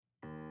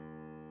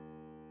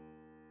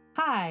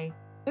Hi,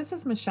 this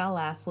is Michelle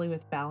Lastly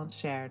with Balance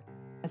Shared,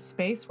 a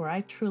space where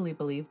I truly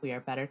believe we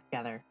are better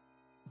together.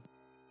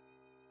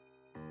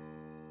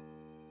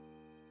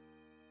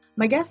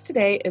 My guest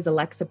today is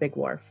Alexa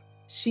Bigwarf.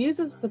 She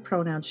uses the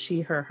pronouns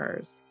she, her,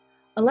 hers.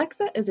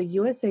 Alexa is a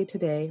USA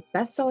Today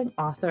best-selling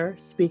author,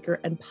 speaker,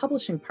 and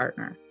publishing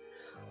partner.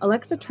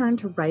 Alexa turned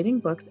to writing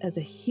books as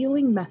a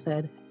healing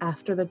method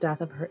after the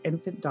death of her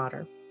infant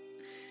daughter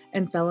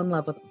and fell in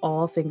love with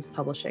all things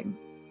publishing.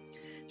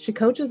 She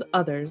coaches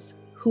others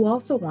who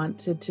also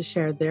wanted to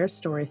share their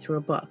story through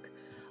a book.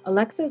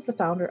 Alexa is the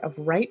founder of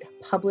Write,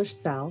 Publish,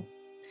 Sell,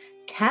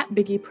 Cat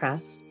Biggie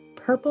Press,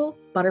 Purple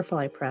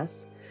Butterfly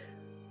Press,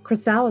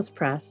 Chrysalis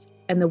Press,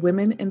 and the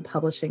Women in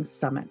Publishing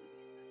Summit.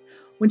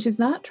 When she's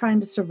not trying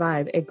to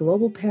survive a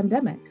global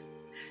pandemic,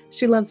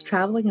 she loves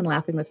traveling and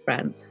laughing with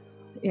friends.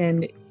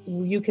 And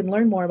you can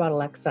learn more about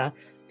Alexa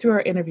through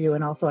our interview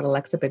and also at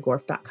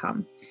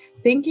alexabigwarf.com.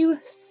 Thank you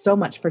so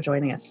much for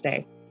joining us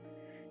today.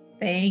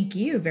 Thank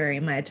you very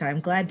much.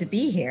 I'm glad to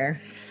be here.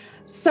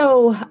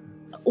 So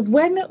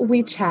when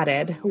we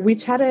chatted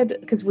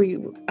because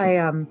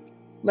I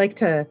like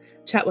to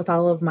chat with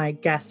all of my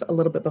guests a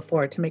little bit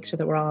before to make sure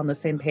that we're all on the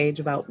same page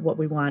about what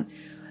we want.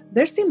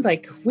 There seemed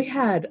like we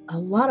had a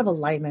lot of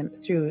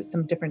alignment through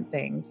some different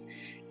things.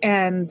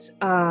 And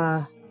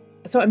so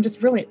I'm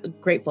just really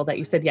grateful that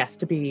you said yes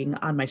to being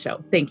on my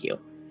show. Thank you.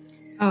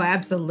 Oh,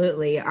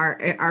 absolutely.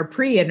 Our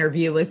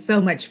pre-interview was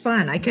so much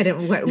fun. I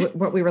couldn't,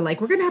 what we were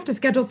like, we're going to have to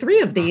schedule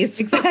 3 of these.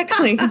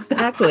 Exactly.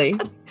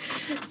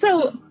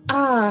 So,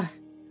 oh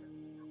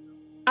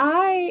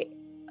my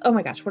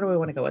gosh, where do we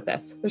want to go with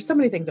this? There's so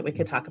many things that we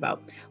could talk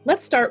about.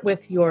 Let's start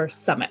with your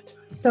summit.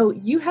 So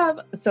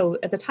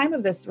at the time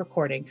of this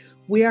recording,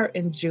 we are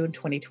in June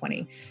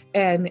 2020.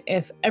 And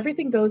if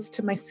everything goes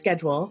to my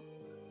schedule,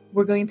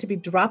 we're going to be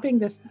dropping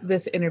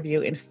this interview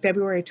in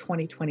February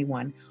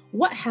 2021.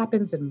 What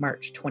happens in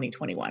March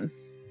 2021?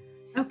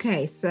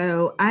 Okay,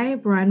 so I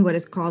run what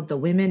is called the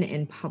Women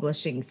in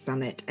Publishing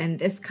Summit. And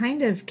this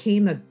kind of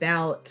came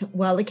about,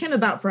 it came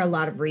about for a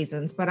lot of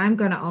reasons, but I'm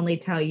going to only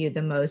tell you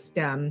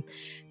the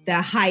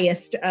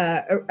highest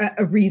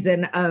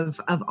reason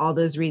of all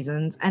those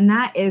reasons. And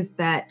that is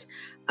that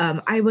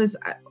I was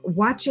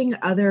watching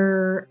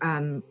other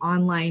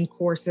online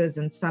courses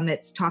and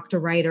summits talk to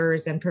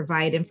writers and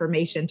provide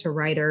information to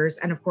writers.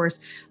 And of course,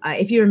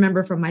 if you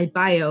remember from my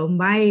bio,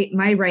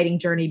 my writing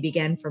journey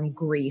began from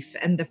grief.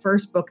 And the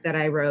first book that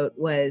I wrote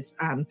was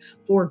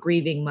for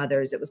grieving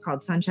mothers. It was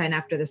called Sunshine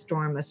After the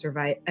Storm, a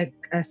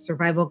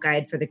survival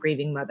guide for the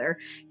grieving mother.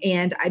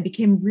 And I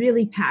became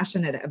really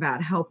passionate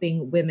about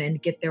helping women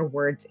get their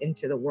words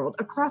into the world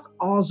across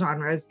all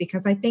genres,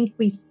 because I think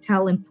we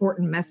tell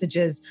important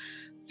messages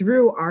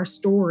through our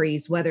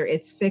stories, whether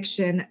it's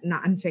fiction,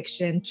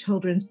 nonfiction,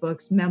 children's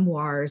books,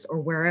 memoirs, or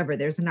wherever.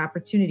 There's an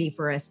opportunity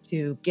for us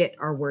to get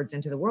our words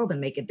into the world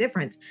and make a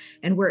difference.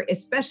 And we're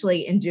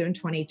especially in June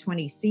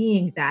 2020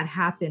 seeing that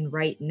happen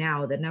right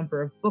now. The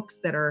number of books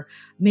that are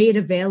made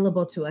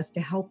available to us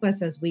to help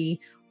us as we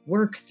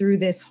work through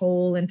this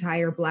whole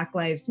entire Black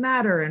Lives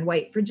Matter and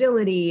white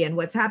fragility and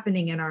what's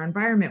happening in our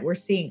environment. We're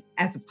seeing,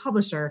 as a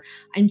publisher,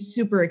 I'm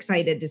super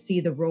excited to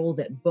see the role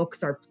that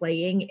books are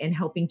playing in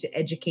helping to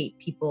educate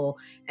people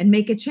and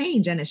make a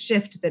change and a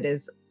shift that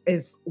is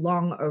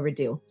long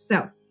overdue.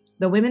 So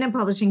the Women in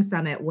Publishing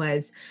Summit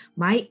was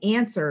my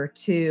answer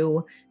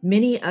to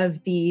many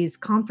of these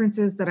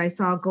conferences that I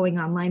saw going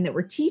online that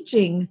were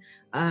teaching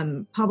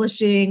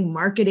publishing,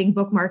 marketing,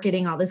 book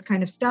marketing, all this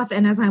kind of stuff.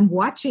 And as I'm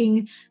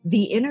watching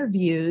the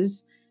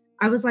interviews,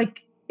 I was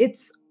like,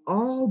 it's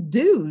all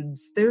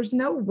dudes. There's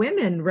no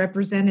women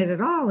represented at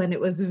all. And it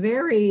was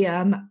very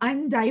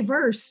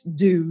undiverse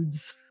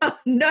dudes,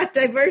 not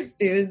diverse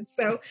dudes.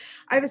 So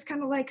I was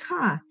kind of like,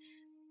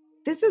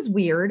 this is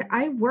weird.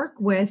 I work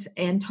with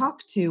and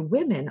talk to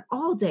women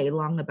all day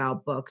long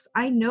about books.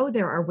 I know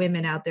there are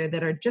women out there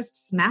that are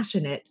just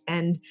smashing it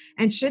and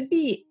should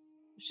be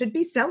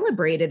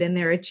celebrated, and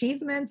their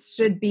achievements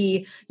should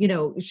be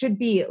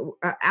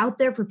out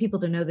there for people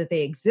to know that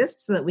they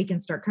exist, so that we can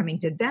start coming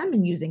to them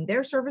and using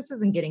their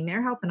services and getting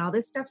their help and all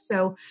this stuff.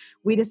 So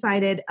we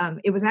decided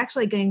it was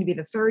actually going to be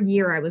the 3rd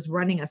year I was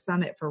running a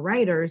summit for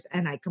writers,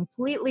 and I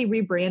completely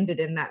rebranded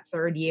in that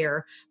 3rd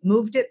year,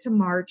 moved it to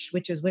March,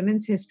 which is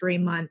Women's History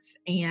Month,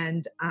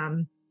 and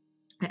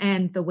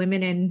the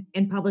Women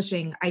in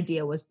Publishing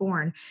idea was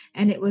born.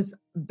 And it was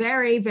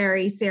very,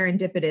 very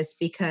serendipitous,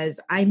 because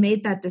I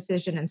made that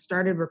decision and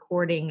started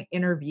recording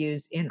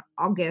interviews in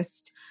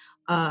August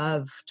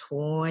of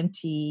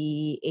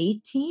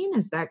 2018.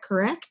 Is that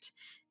correct?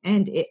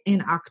 And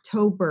in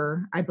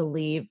October, I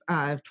believe,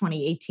 of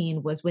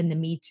 2018 was when the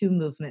Me Too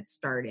movement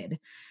started.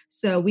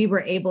 So we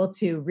were able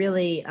to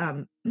really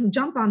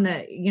jump on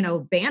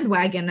the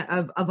bandwagon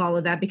of all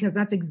of that, because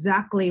that's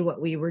exactly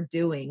what we were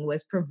doing,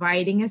 was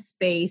providing a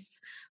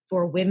space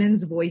for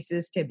women's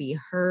voices to be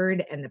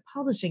heard. And the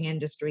publishing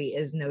industry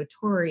is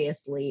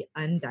notoriously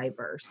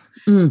undiverse.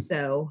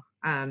 So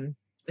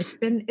it's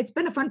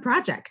been a fun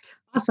project.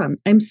 Awesome.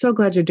 I'm so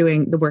glad you're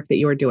doing the work that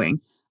you are doing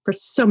for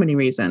so many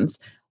reasons.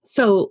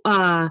 So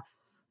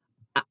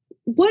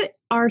what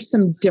are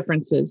some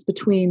differences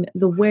between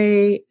the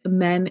way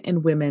men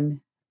and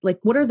women, like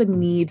what are the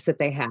needs that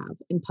they have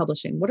in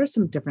publishing? What are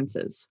some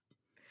differences?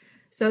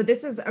 So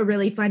this is a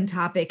really fun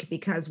topic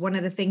because one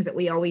of the things that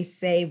we always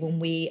say when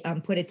we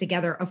put it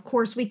together, of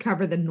course, we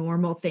cover the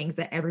normal things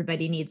that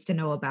everybody needs to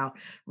know about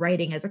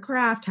writing as a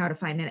craft, how to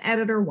find an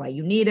editor, why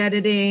you need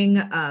editing,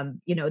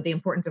 the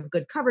importance of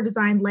good cover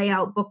design,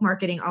 layout, book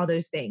marketing, all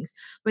those things.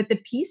 But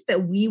the piece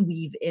that we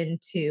weave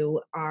into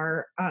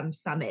our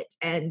summit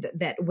and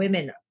that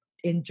women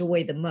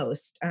enjoy the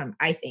most,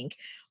 I think,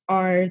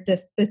 are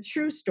the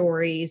true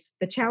stories,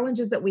 the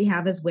challenges that we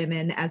have as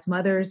women, as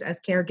mothers, as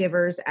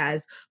caregivers,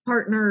 as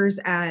partners,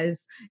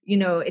 as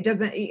it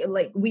doesn't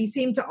like we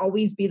seem to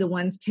always be the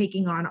ones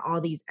taking on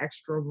all these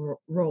extra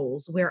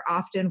roles. We're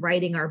often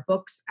writing our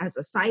books as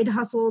a side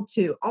hustle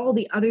to all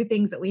the other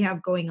things that we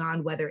have going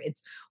on, whether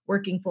it's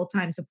working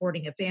full-time,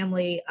 supporting a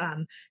family,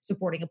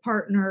 supporting a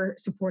partner,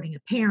 supporting a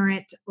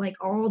parent, like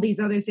all these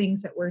other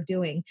things that we're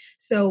doing.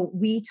 So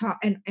we talk,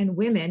 and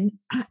women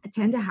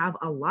tend to have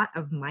a lot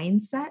of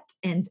mindset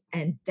and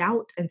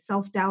doubt and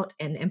self-doubt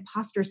and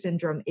imposter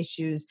syndrome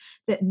issues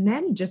that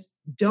men just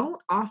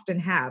don't often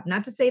have.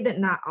 Not to say that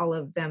not all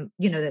of them,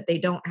 that they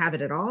don't have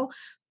it at all,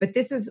 but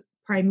this is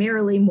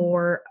primarily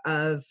more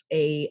of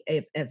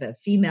of a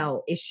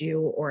female issue,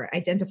 or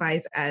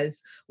identifies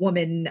as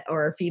woman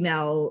or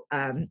female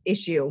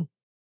issue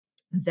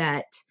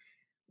that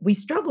we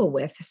struggle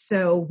with.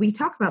 So we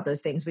talk about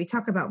those things. We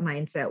talk about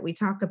mindset. We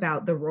talk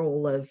about the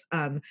role of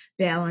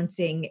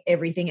balancing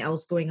everything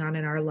else going on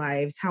in our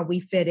lives, how we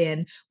fit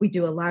in. We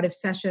do a lot of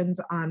sessions.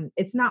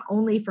 It's not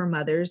only for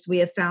mothers. We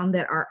have found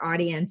that our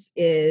audience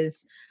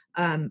is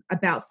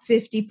about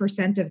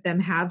 50% of them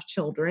have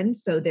children.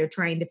 So they're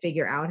trying to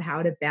figure out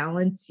how to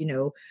balance,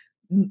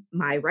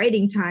 my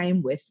writing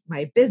time with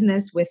my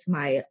business, with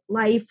my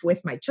life,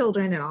 with my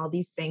children, and all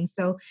these things.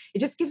 So it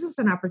just gives us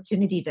an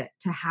opportunity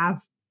to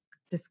have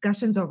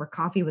discussions over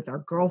coffee with our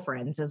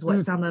girlfriends, is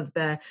what some of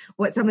the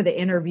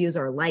interviews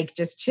are like,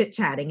 just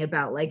chit-chatting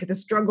about like the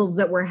struggles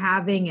that we're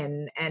having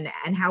and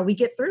how we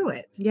get through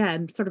it. Yeah,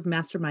 and sort of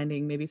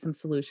masterminding maybe some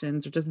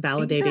solutions or just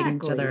validating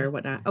each other Exactly. or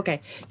whatnot.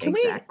 Okay. Can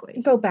Exactly.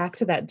 we go back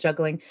to that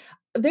juggling?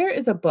 There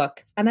is a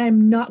book, and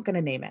I'm not going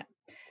to name it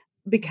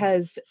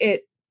because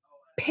it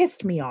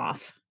pissed me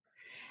off.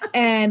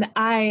 And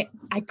I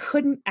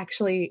couldn't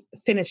actually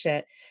finish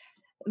it.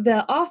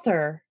 The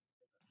author,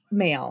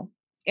 male,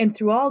 and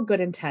through all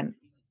good intent,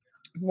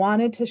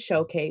 wanted to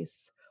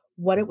showcase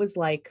what it was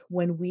like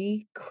when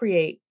we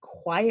create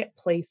quiet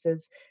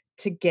places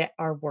to get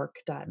our work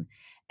done.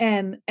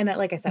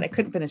 Like I said, I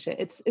couldn't finish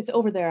it. It's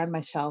over there on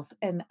my shelf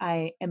and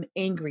I am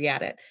angry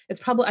at it.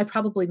 I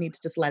probably need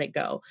to just let it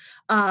go.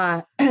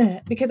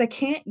 Because I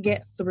can't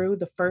get through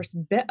the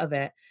first bit of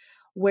it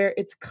where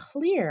it's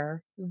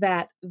clear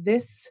that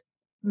this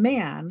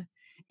man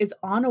is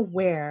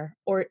unaware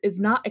or is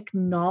not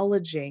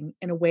acknowledging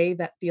in a way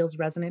that feels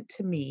resonant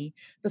to me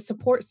the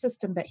support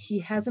system that he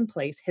has in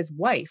place, his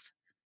wife,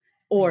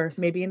 or Right.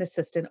 maybe an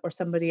assistant or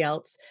somebody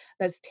else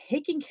that's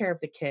taking care of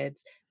the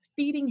kids,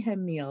 feeding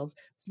him meals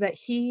so that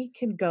he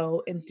can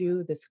go and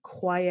do this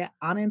quiet,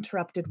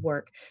 uninterrupted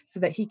work so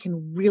that he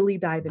can really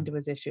dive into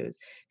his issues.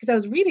 Because I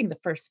was reading the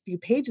first few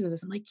pages of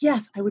this. I'm like,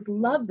 yes, I would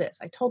love this.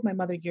 I told my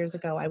mother years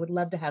ago, I would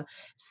love to have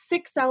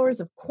 6 hours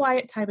of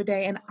quiet time a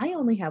day. And I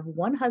only have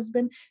one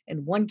husband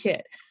and one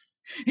kid.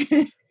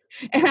 And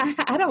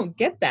I don't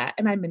get that.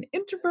 And I'm an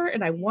introvert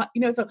and I want,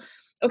 so,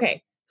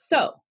 okay.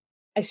 So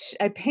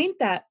I paint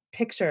that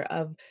picture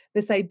of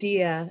this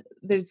idea.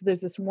 There's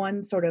this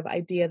one sort of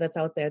idea that's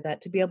out there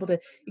that to be able to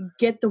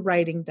get the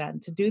writing done,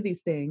 to do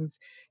these things,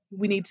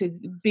 we need to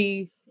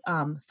be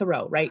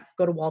Thoreau, right?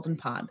 Go to Walden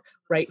Pond,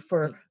 write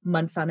for Right.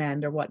 months on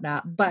end or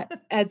whatnot. But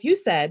as you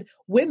said,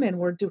 women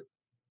were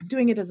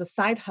doing it as a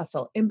side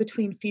hustle in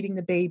between feeding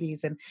the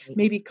babies and Right.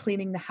 maybe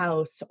cleaning the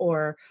house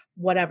or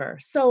whatever.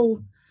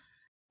 So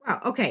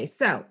Wow. Okay.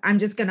 So I'm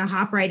just going to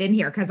hop right in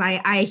here because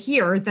I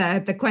hear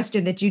the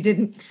question that you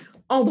didn't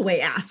all the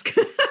way ask.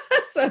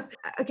 So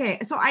okay.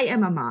 So I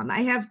am a mom.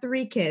 I have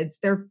 3 kids.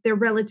 They're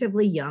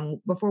relatively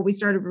young. Before we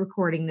started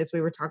recording this,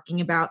 we were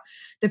talking about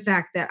the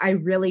fact that I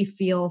really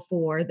feel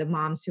for the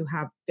moms who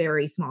have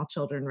very small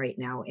children right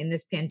now in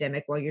this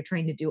pandemic. While you're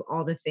trying to do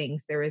all the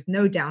things, there is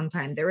no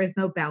downtime. There is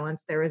no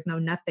balance. There is no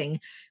nothing.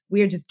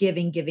 We are just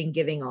giving, giving,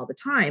 giving all the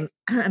time.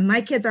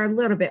 My kids are a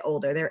little bit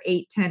older. They're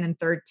 8, 10, and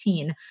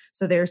 13.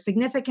 So they're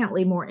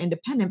significantly more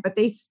independent, but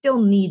they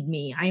still need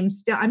me. I'm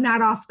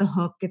not off the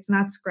hook. It's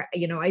not,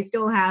 I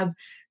still have,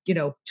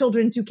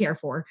 children to care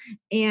for.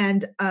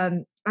 And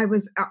I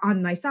was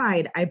on my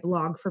side, I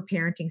blog for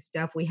parenting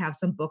stuff. We have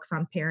some books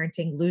on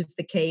parenting, Lose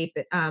the Cape,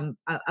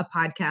 a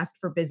podcast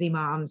for busy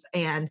moms.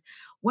 And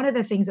one of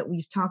the things that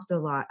we've talked a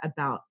lot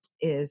about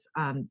is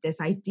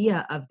this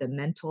idea of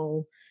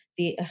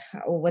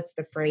what's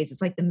the phrase?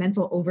 It's like the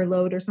mental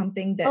overload or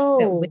something that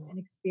oh, women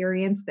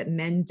experience that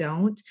men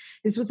don't.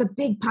 This was a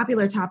big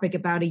popular topic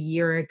about a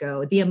year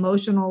ago. The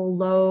emotional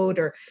load,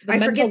 or the I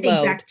mental forget the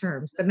load. exact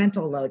terms, the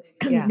mental load,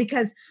 Yeah.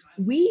 because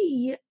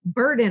we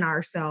burden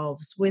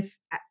ourselves with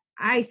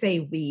I say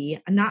we,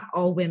 not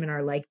all women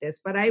are like this,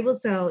 but I will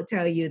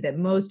tell you that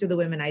most of the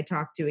women I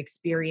talk to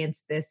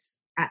experience this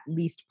at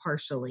least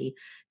partially,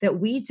 that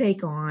we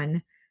take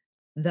on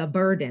the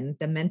burden,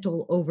 the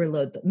mental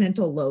overload, the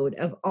mental load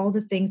of all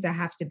the things that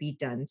have to be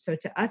done. So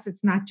to us,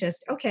 it's not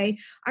just, okay,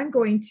 I'm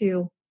going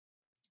to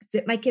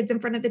sit my kids in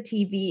front of the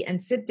TV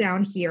and sit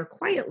down here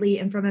quietly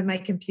in front of my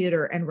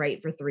computer and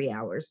write for 3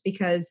 hours.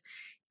 Because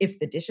if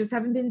the dishes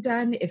haven't been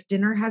done, if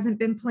dinner hasn't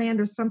been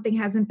planned or something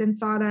hasn't been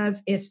thought of,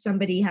 if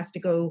somebody has to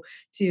go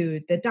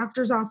to the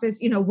doctor's office,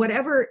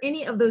 whatever,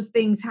 any of those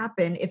things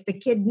happen, if the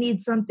kid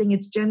needs something,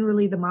 it's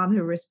generally the mom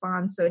who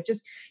responds. So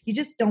you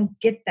just don't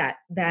get that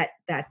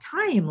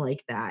time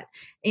like that.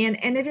 And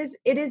it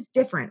is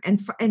different.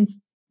 And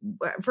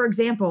for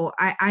example,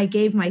 I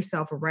gave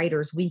myself a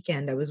writer's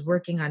weekend. I was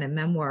working on a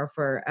memoir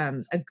for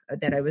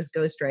that I was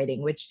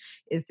ghostwriting, which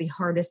is the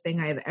hardest thing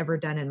I have ever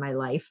done in my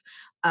life.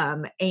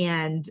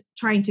 And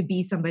trying to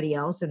be somebody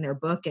else in their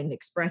book and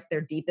express their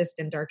deepest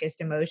and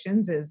darkest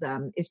emotions is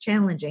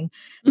challenging.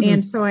 Mhm.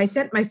 And so I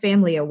sent my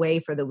family away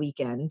for the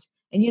weekend.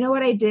 And you know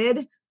what I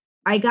did?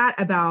 I got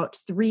about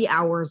 3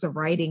 hours of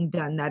writing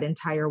done that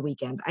entire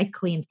weekend. I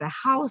cleaned the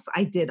house.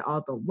 I did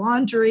all the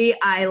laundry.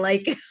 I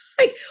like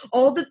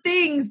all the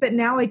things that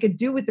now I could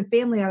do with the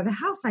family out of the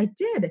house. I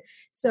did.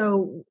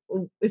 So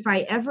if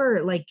I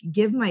ever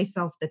give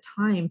myself the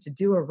time to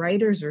do a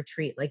writer's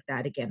retreat like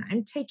that again,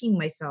 I'm taking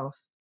myself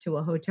to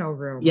a hotel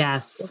room,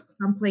 Yes. or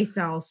someplace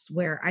else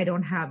where I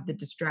don't have the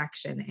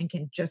distraction and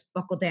can just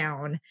buckle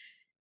down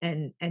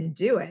and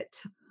do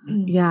it.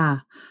 Yeah.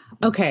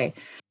 Okay.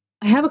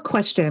 I have a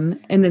question,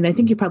 and then I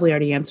think you probably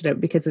already answered it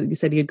because you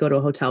said you'd go to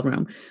a hotel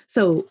room.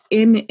 So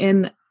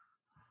in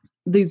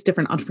these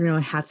different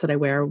entrepreneurial hats that I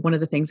wear, one of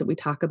the things that we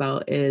talk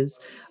about is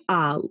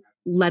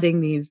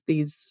letting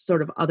these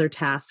sort of other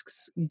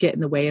tasks get in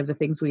the way of the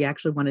things we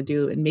actually want to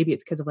do. And maybe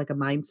it's because of a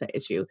mindset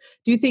issue.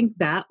 Do you think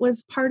that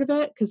was part of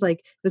it? Because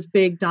this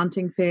big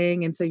daunting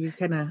thing, and so you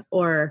kind of,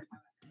 or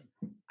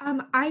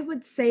I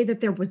would say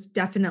that there was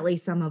definitely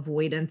some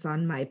avoidance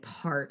on my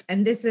part.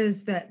 And this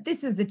is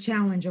the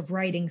challenge of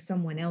writing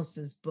someone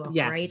else's book,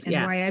 right? yes, And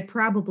yeah, why I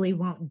probably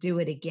won't do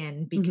it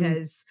again, hmm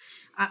because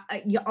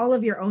all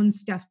of your own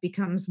stuff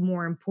becomes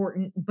more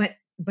important, but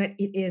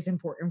it is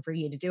important for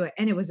you to do it.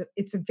 And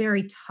it's a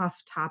very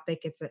tough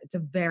topic. It's a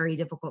very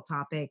difficult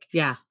topic.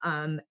 yeah,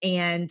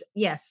 And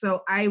yes,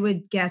 so I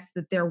would guess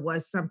that there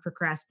was some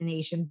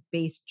procrastination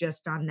based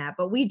just on that,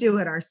 but we do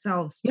it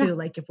ourselves yeah. too.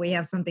 Like if we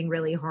have something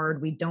really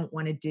hard we don't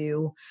want to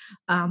do,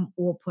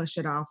 we'll push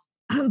it off.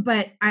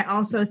 But I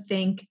also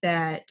think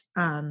that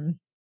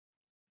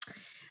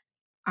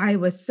I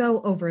was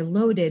so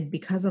overloaded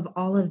because of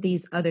all of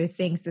these other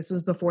things. This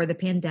was before the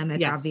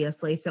pandemic, Yes.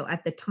 obviously. So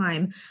at the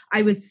time,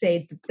 I would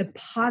say that the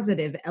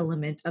positive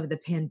element of the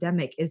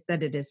pandemic is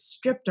that it has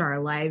stripped our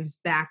lives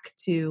back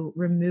to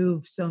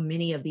remove so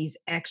many of these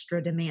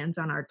extra demands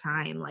on our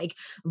time, like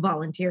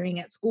volunteering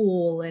at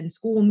school and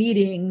school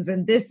meetings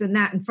and this and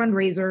that and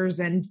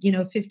fundraisers and,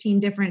 15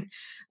 different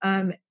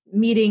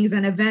meetings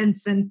and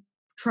events and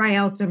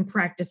tryouts and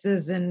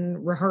practices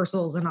and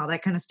rehearsals and all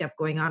that kind of stuff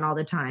going on all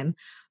the time.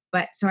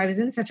 But so I was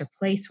in such a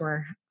place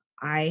where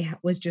I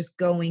was just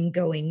going,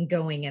 going,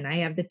 going. And I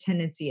have the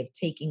tendency of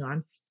taking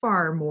on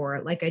far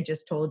more, like I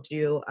just told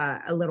you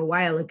a little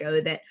while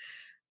ago, that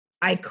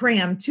I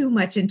cram too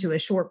much into a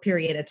short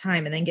period of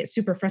time and then get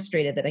super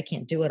frustrated that I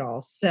can't do it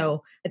all.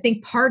 So I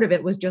think part of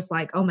it was just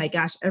like, oh my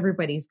gosh,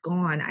 everybody's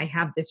gone. I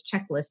have this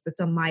checklist that's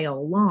a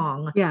mile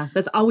long. Yeah,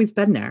 that's always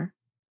been there.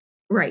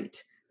 Right.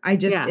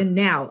 Yeah. And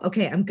now,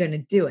 okay, I'm going to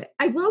do it.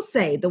 I will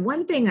say the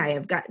one thing I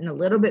have gotten a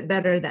little bit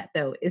better at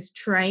though is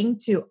trying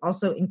to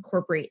also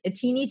incorporate a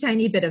teeny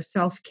tiny bit of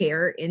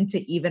self-care into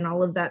even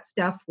all of that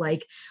stuff.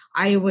 Like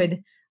I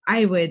would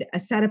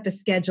set up a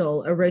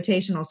schedule, a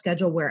rotational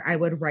schedule where I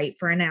would write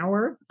for an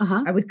hour.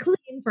 Uh-huh. I would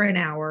clean for an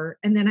hour,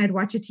 and then I'd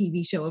watch a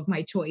TV show of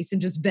my choice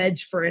and just veg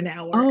for an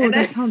hour. Oh, And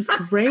that sounds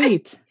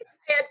great.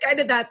 I had kind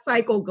of that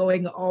cycle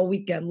going all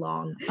weekend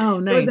long. Oh,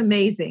 It was nice.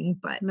 amazing,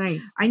 but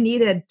Nice. I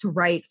needed to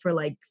write for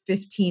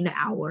 15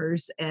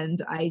 hours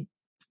and I,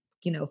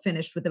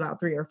 finished with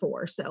about 3 or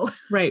 4. So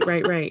Right,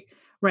 right, right.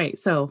 Right.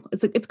 So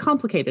it's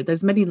complicated.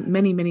 There's many,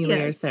 many, many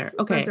layers there. yes,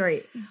 that's Okay.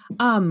 right.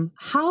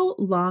 How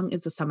long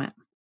is the summit?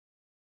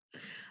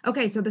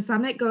 Okay, so the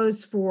summit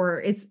goes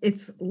for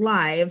it's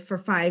live for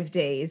 5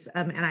 days,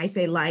 and I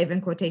say live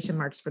in quotation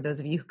marks for those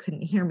of you who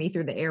couldn't hear me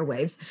through the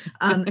airwaves,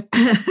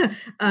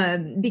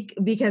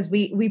 because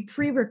we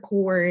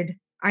pre-record.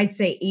 I'd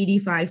say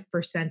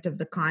 85% of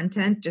the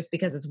content, just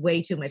because it's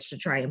way too much to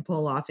try and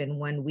pull off in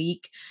 1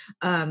 week.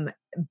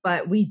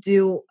 But we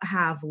do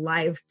have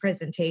live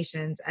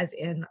presentations, as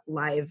in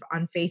live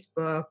on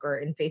Facebook or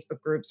in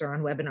Facebook groups or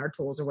on webinar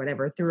tools or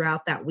whatever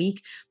throughout that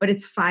week. But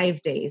it's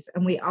 5 days,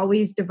 and we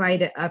always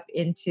divide it up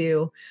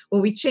into,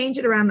 well, we change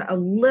it around a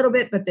little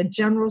bit, but the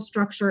general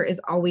structure is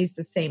always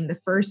the same. The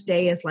first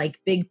day is like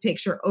big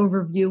picture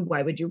overview.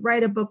 Why would you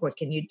write a book? What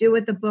can you do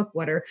with the book?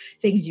 What are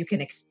things you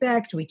can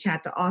expect? We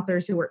chat to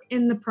authors who are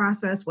in the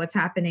process, what's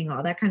happening,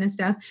 all that kind of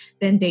stuff.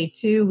 Then day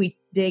 2, we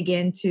dig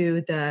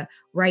into the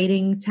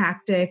writing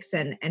tactics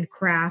and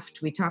craft.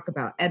 We talk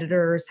about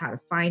editors, how to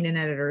find an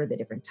editor, the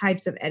different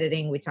types of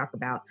editing. We talk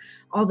about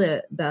all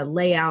the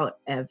layout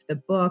of the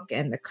book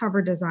and the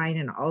cover design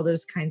and all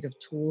those kinds of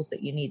tools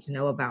that you need to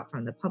know about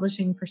from the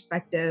publishing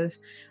perspective.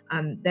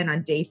 Then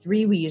on day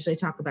 3, we usually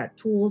talk about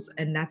tools,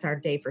 and that's our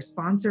day for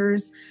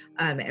sponsors.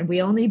 And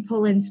we only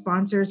pull in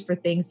sponsors for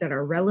things that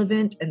are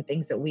relevant and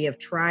things that we have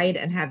tried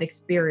and have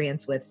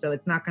experience with. So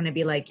it's not going to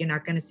be like, you're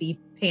not going to see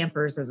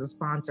Pampers as a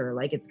sponsor.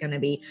 Like, it's going to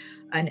be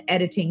an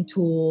editing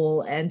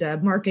tool and a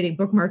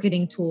book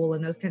marketing tool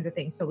and those kinds of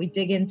things. So we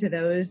dig into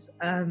those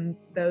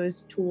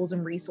tools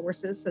and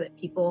resources so that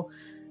people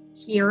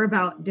hear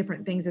about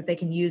different things that they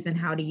can use and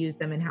how to use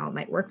them and how it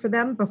might work for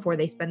them before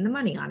they spend the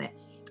money on it.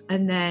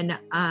 And then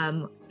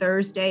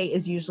Thursday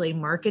is usually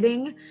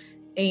marketing.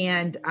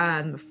 And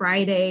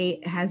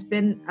Friday has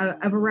been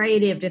a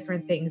variety of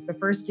different things. The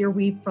first year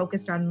we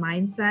focused on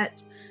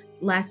mindset.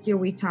 Last year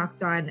we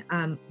talked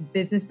on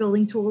business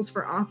building tools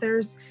for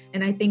authors.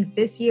 And I think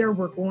this year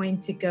we're going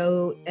to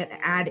go and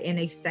add in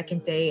a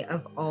second day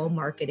of all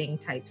marketing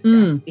type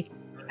stuff because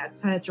we had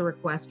such a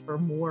request for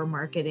more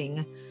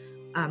marketing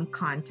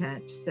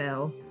content.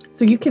 So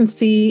you can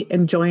see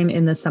and join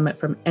in the summit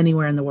from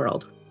anywhere in the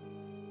world.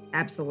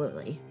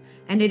 Absolutely.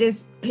 And it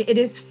is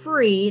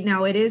free.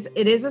 Now it is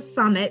a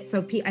summit.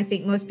 So I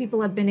think most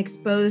people have been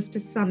exposed to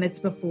summits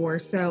before.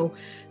 So,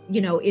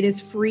 it is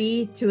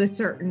free to a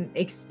certain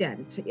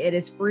extent. It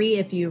is free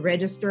if you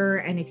register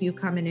and if you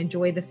come and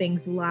enjoy the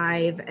things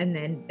live, and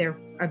then they're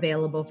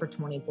available for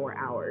 24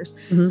 hours.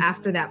 Mm-hmm.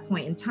 After that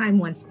point in time,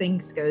 once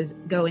things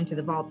go into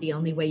the vault, the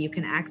only way you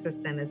can access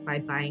them is by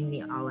buying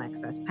the all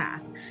access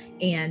pass.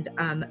 And,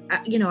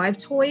 I've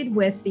toyed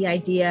with the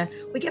idea.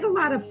 We get a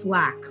lot of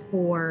flack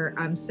for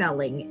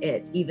selling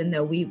it, even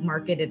though we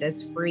market it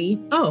as free.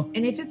 Oh,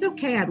 and if it's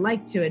okay, I'd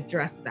like to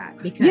address that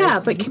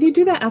because but can you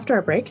do that after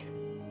our break?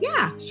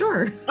 Yeah,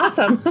 sure.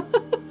 Awesome.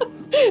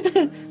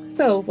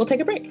 So we'll take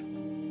a break.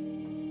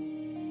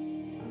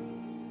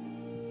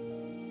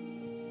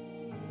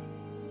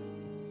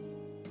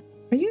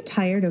 Are you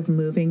tired of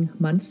moving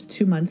month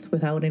to month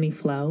without any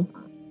flow?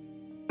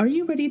 Are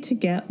you ready to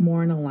get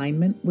more in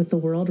alignment with the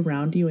world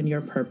around you and your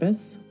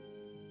purpose?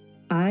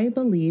 I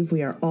believe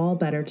we are all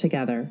better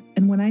together.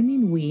 And when I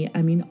mean we,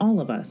 I mean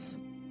all of us.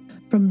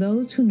 From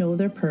those who know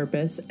their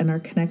purpose and are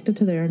connected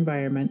to their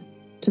environment,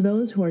 to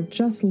those who are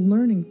just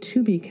learning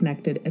to be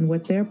connected and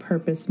what their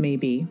purpose may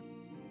be.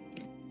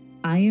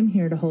 I am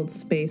here to hold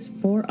space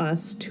for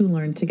us to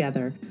learn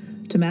together,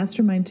 to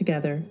mastermind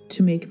together,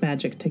 to make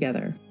magic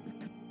together.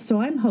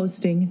 So I'm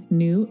hosting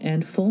new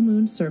and full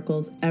moon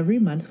circles every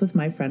month with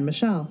my friend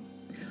Michelle.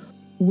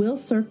 We'll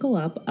circle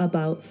up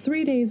about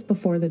 3 days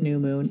before the new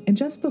moon and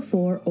just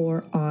before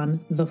or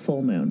on the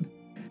full moon.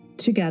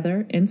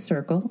 Together in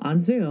circle on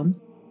Zoom,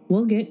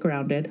 we'll get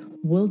grounded,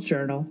 we'll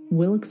journal,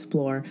 we'll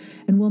explore,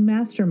 and we'll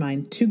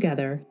mastermind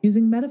together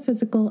using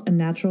metaphysical and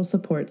natural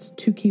supports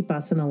to keep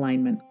us in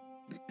alignment.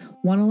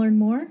 Want to learn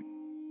more?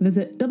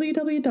 Visit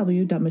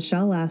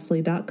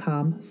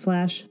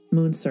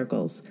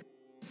www.michellelassley.com/mooncircles.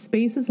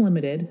 Space is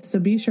limited, so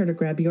be sure to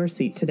grab your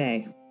seat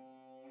today.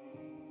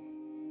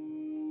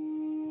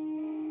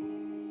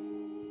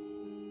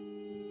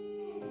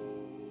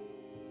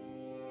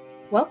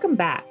 Welcome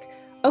back.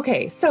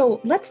 Okay,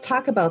 so let's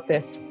talk about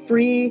this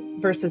free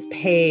versus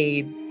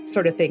paid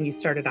sort of thing you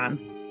started on.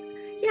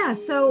 Yeah.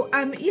 So,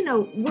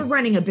 we're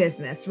running a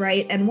business,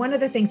 right? And one of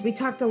the things we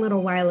talked a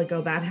little while ago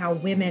about how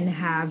women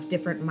have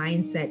different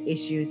mindset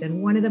issues.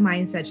 And one of the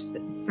mindsets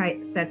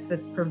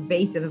that's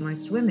pervasive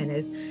amongst women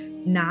is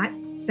not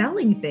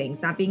selling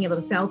things, not being able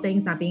to sell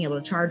things, not being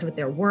able to charge what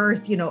they're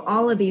worth,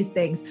 all of these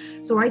things.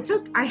 So I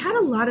had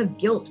a lot of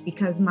guilt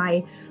because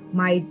my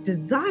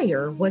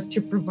desire was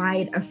to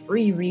provide a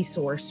free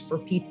resource for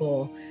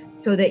people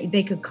so that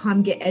they could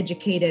come get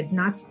educated,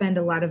 not spend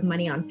a lot of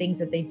money on things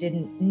that they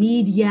didn't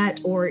need yet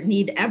or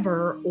need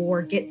ever,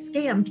 or get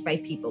scammed by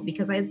people,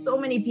 because I had so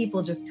many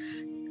people just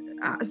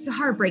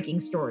heartbreaking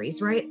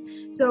stories, right?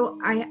 So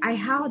I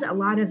had a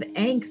lot of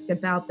angst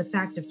about the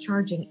fact of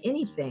charging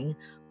anything,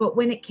 but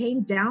when it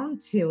came down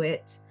to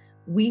it,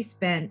 we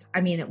spend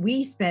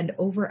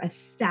over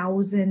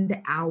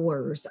 1,000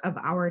 hours of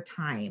our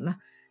time,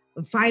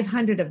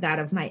 500 of that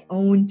of my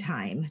own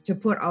time, to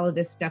put all of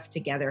this stuff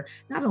together.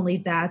 Not only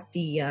that,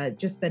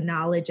 just the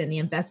knowledge and the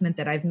investment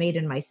that I've made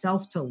in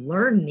myself to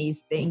learn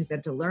these things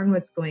and to learn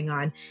what's going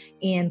on.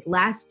 And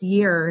last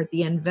year,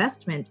 the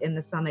investment in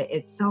the summit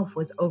itself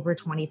was over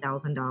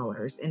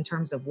 $20,000 in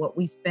terms of what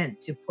we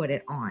spent to put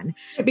it on.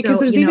 Because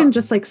there's even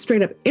just like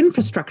straight up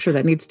infrastructure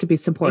that needs to be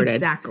supported.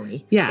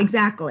 Exactly. Yeah.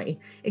 Exactly.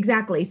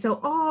 So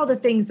all the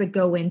things that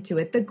go into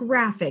it, the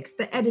graphics,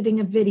 the editing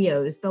of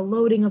videos, the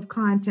loading of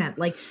content,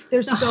 like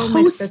there's so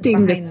much that's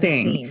behind the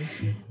scene.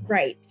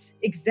 Right.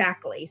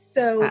 Exactly.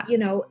 So,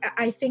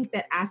 I think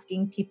that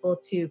asking people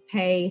to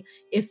pay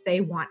if they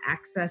want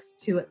access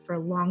to it for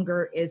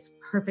longer is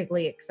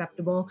perfectly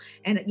acceptable.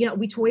 And,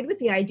 we toyed with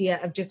the idea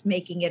of just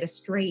making it a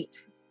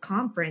straight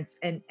conference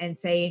and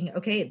saying,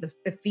 okay,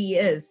 the fee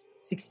is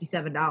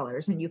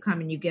 $67 and you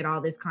come and you get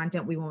all this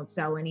content. We won't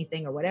sell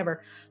anything or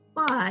whatever.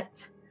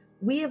 But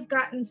we have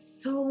gotten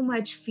so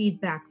much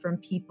feedback from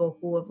people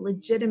who have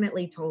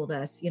legitimately told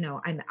us,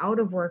 I'm out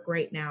of work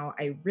right now.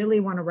 I really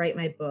want to write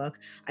my book.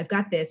 I've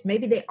got this.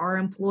 Maybe they are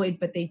employed,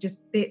 but they're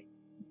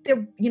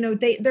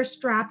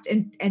strapped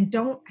and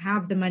don't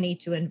have the money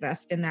to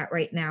invest in that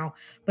right now,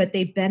 but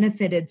they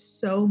benefited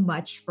so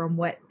much from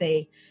what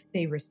they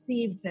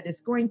received that is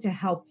going to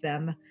help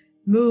them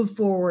move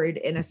forward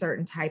in a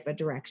certain type of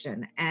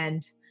direction.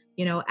 And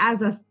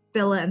as a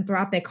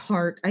philanthropic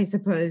heart, I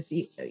suppose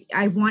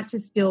I want to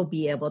still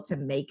be able to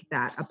make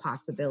that a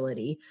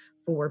possibility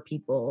for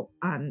people,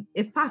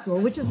 if possible,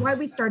 which is why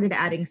we started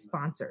adding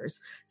sponsors.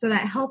 So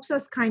that helps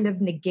us kind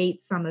of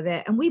negate some of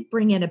it. And we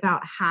bring in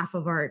about half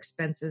of our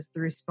expenses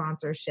through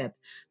sponsorship,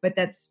 but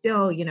that's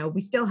still,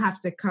 we still have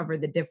to cover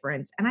the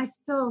difference. And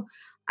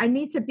I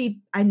need to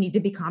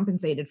be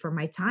compensated for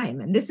my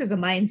time. And this is a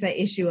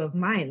mindset issue of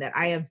mine that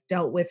I have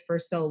dealt with for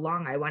so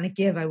long. I want to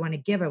give.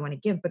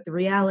 But the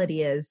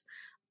reality is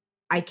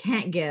I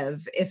can't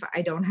give if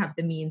I don't have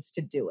the means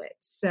to do it.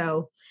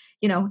 So,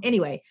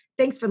 anyway,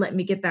 thanks for letting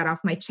me get that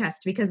off my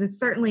chest, because it's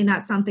certainly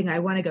not something I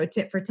want to go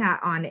tit for tat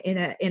on in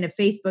a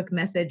Facebook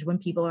message when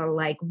people are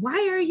like,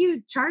 why are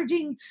you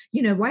charging?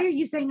 Why are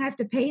you saying I have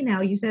to pay now?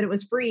 You said it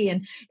was free.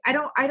 And I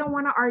don't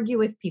want to argue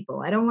with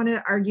people.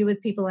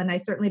 And I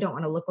certainly don't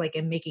want to look like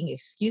I'm making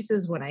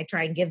excuses when I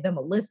try and give them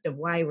a list of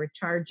why we're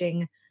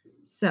charging.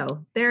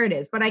 So there it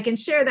is. But I can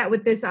share that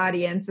with this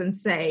audience and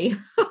say,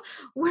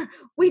 we're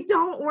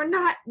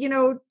not,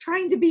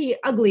 trying to be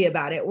ugly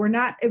about it. We're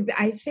not.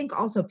 I think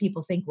also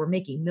people think we're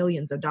making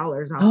millions of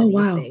dollars off of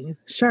these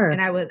things. Sure.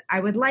 And I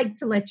would like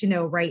to let you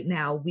know right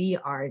now, we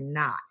are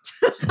not.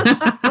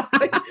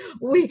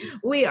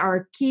 we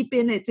are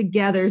keeping it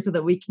together so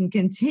that we can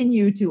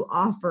continue to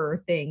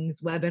offer things,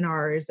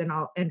 webinars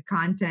and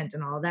content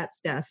and all that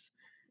stuff.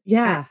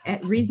 Yeah.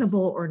 At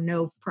reasonable or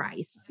no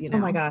price, Oh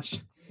my gosh.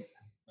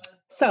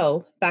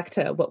 So back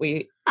to what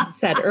we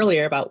said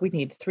earlier about we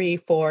need 3,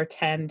 4,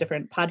 10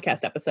 different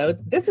podcast episodes.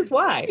 This is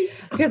why,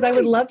 because I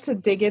would love to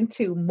dig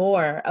into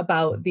more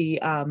about the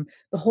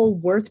whole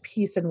worth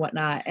piece and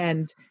whatnot.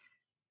 And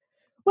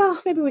well,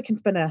 maybe we can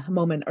spend a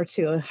moment or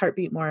two, a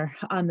heartbeat more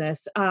on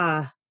this.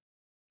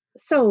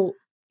 So,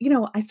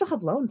 I still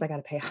have loans I got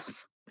to pay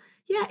off.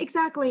 Yeah,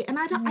 exactly. And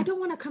I don't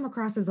want to come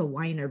across as a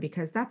whiner,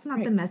 because that's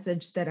not the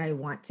message that I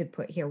want to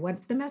put here.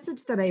 What the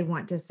message that I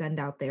want to send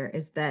out there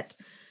is that,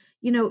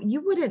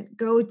 you wouldn't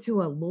go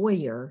to a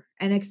lawyer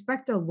and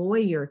expect a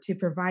lawyer to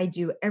provide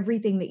you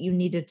everything that you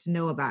needed to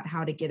know about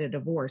how to get a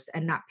divorce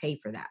and not pay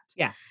for that.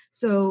 Yeah.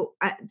 So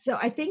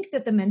I think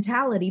that the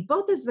mentality,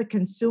 both as the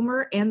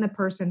consumer and the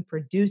person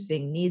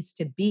producing, needs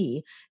to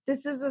be,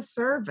 this is a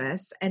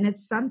service and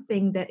it's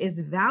something that is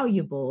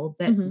valuable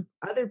that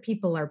other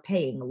people are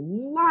paying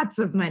lots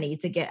of money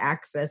to get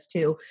access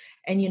to.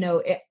 And,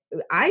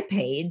 I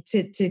paid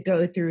to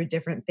go through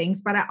different things,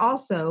 but I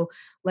also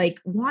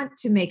want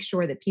to make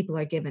sure that people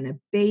are given a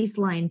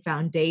baseline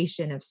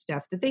foundation of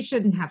stuff that they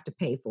shouldn't have to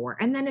pay for.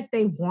 And then if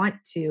they want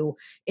to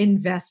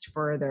invest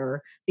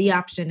further, the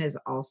option is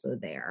also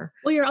there.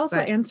 Well, you're also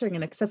answering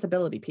an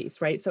accessibility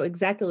piece, right? So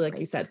exactly like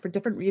you said, for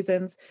different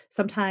reasons,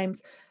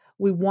 sometimes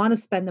we want to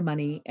spend the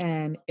money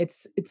and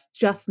it's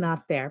just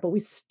not there, but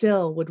we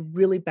still would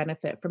really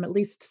benefit from at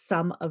least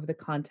some of the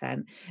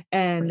content.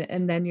 And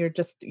then and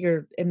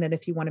then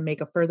if you want to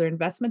make a further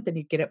investment, then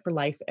you get it for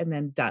life and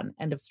then done.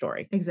 End of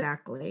story.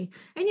 Exactly.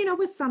 And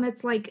with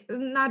summits,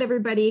 not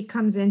everybody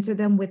comes into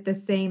them with the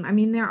same. I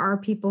mean, there are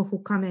people who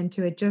come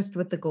into it just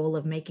with the goal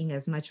of making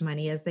as much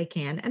money as they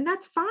can. And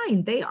that's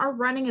fine. They are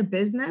running a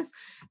business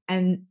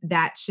and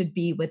that should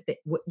be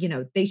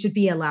they should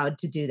be allowed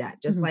to do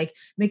that. Just like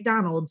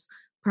McDonald's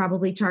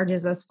probably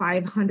charges us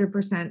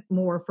 500%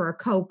 more for a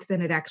Coke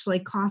than it actually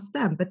costs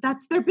them, but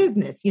that's their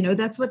business.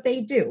 That's what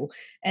they do.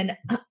 And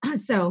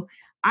so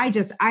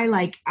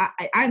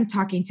I'm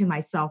talking to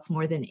myself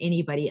more than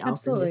anybody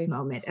else in this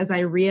moment as I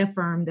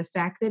reaffirm the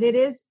fact that it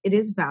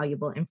is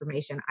valuable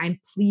information. I'm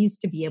pleased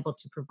to be able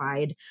to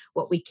provide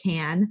what we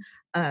can.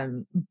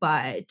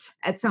 But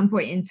at some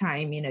point in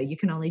time, you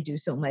can only do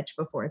so much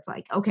before it's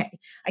like, okay,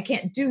 I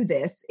can't do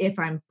this if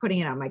I'm putting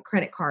it on my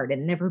credit card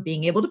and never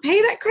being able to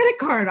pay that credit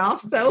card off.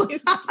 So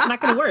it's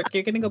not going to work.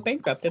 You're going to go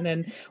bankrupt and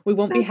then we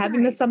won't be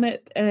having the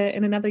summit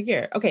in another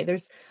year. Okay.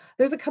 There's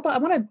a couple, I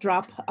want to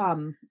drop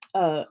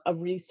a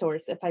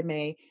resource if I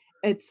may.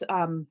 It's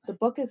the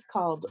book is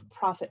called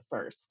Profit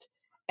First.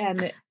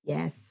 And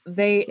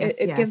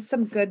it gives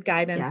some good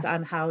guidance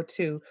on how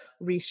to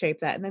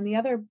reshape that. And then the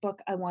other book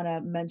I want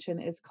to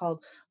mention is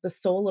called The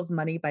Soul of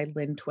Money by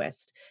Lynn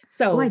Twist.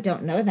 So I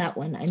don't know that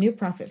one. I knew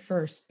Profit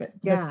First, but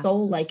the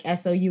soul, like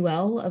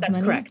SOUL of that's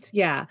money. Correct.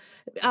 Yeah.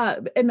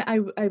 And I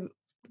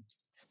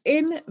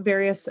in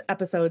various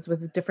episodes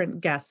with different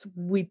guests,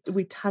 we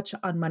touch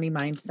on money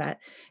mindset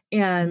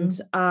and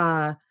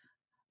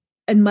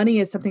money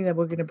is something that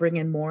we're going to bring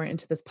in more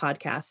into this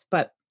podcast.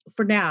 But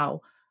for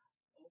now,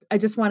 I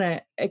just want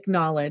to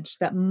acknowledge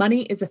that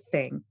money is a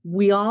thing.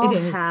 We It all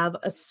is. have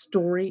a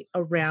story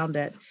around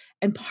it. Yes.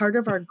 And part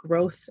of our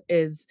growth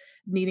is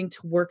needing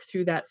to work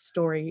through that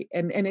story.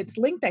 And it's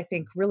linked, I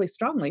think, really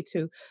strongly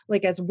to,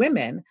 like, as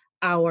women,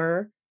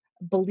 our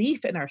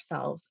belief in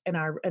ourselves and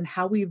our and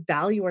how we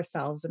value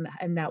ourselves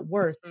and that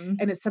worth. Mhm.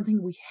 And it's something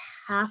we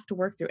have to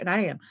work through. And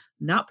I am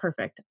not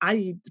perfect. I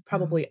No.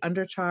 probably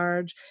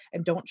undercharge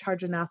and don't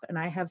charge enough. And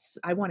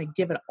I want to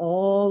give it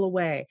all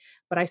away,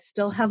 but I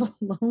still have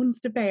loans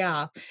to pay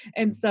off.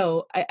 And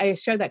so I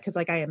share that because,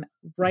 like, I am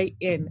right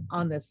in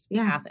on this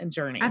Yeah, path and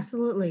journey.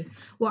 absolutely.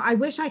 Well, I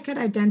wish I could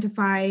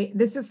identify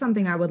this is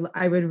something I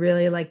would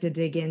really like to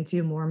dig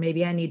into more.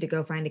 Maybe I need to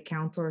go find a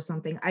counselor or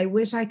something. I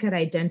wish I could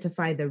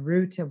identify the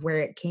root of where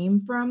it came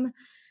from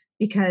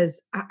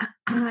because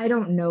I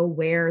don't know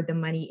where the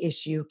money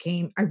issue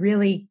came. I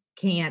really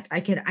can't. I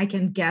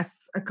can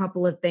guess a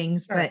couple of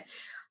things, Sure. but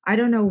I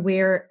don't know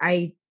where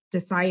I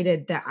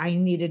decided that I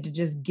needed to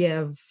just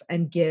give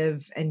and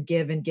give and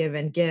give and give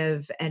and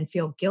give and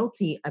feel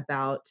guilty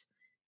about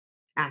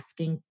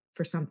asking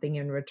for something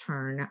in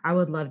return. I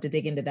would love to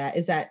dig into that.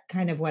 Is that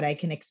kind of what I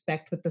can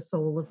expect with the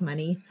soul of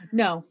money?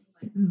 No.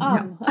 No.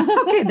 Um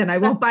Okay, then I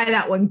won't buy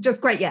that one just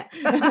quite yet.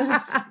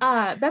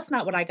 that's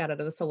not what I got out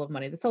of The Soul of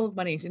Money. The Soul of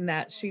Money, in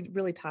that she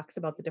really talks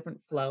about the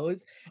different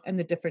flows and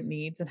the different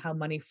needs and how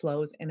money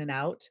flows in and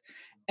out.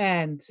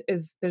 And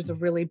is there's a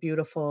really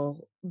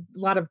beautiful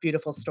lot of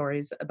beautiful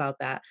stories about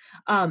that.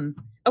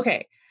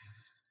 Okay,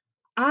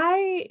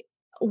 I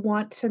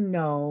want to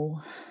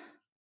know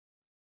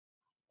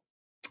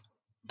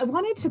I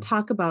wanted to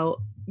talk about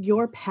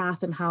your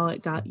path and how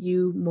it got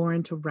you more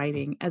into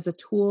writing as a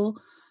tool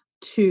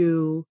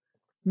to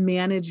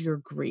manage your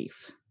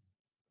grief.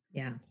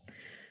 Yeah.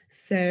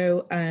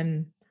 So,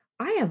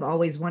 I have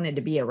always wanted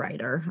to be a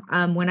writer.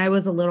 When I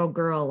was a little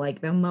girl,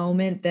 like the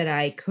moment that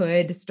I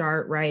could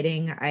start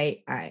writing,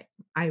 I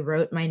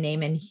wrote my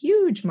name in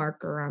huge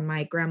marker on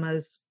my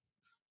grandma's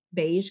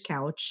beige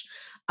couch.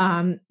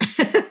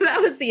 That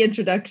was the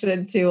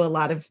introduction to a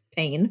lot of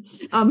pain.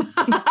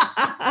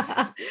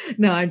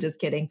 No, I'm just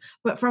kidding.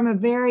 But from a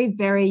very,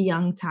 very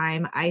young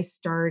time, I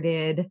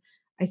started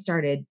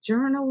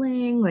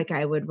journaling. Like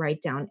I would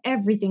write down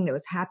everything that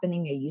was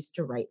happening. I used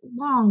to write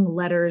long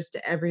letters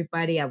to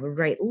everybody. I would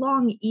write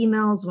long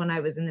emails when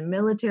I was in the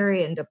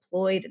military and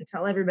deployed and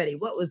tell everybody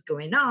what was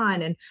going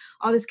on and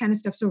all this kind of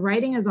stuff. So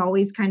writing has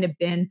always kind of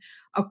been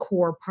a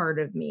core part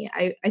of me.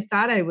 I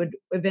thought I would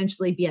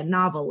eventually be a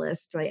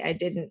novelist. I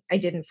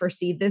didn't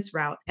foresee this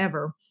route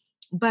ever.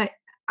 But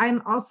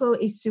I'm also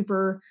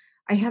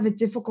I have a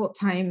difficult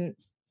time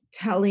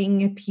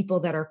telling people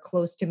that are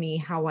close to me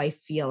how I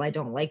feel. I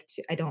don't like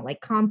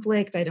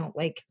conflict. I don't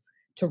like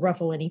to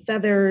ruffle any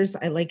feathers.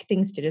 I like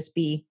things to just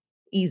be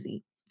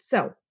easy.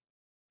 So,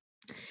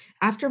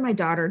 after my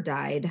daughter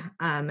died,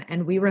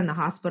 and we were in the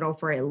hospital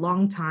for a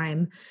long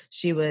time.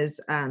 She was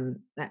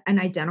an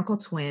identical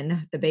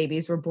twin. The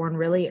babies were born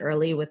really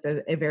early with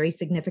a very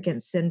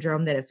significant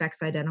syndrome that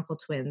affects identical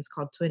twins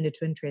called twin to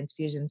twin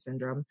transfusion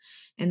syndrome.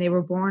 And they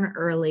were born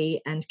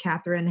early, and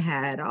Catherine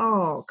had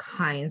all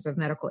kinds of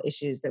medical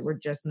issues that were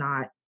just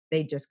not,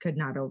 they just could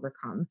not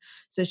overcome.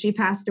 So she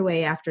passed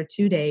away after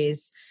 2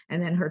 days.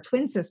 And then her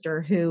twin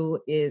sister, who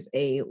is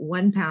a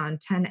 1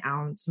 pound, 10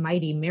 ounce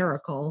mighty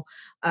miracle,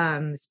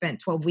 spent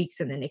 12 weeks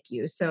in the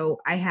NICU. So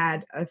I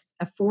had a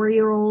 4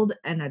 year old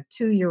and a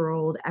 2 year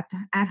old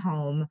at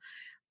home,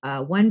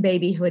 one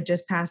baby who had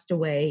just passed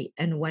away,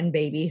 and one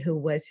baby who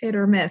was hit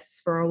or miss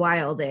for a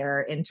while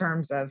there in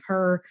terms of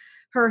her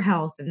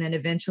health, and then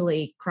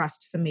eventually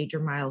crossed some major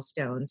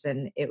milestones.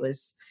 And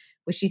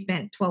she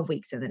spent 12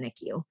 weeks in the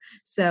NICU.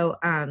 So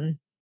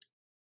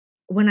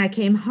when I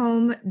came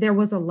home, there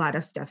was a lot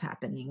of stuff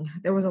happening.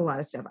 There was a lot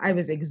of stuff. I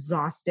was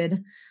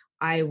exhausted.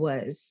 I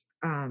was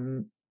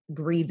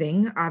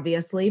grieving,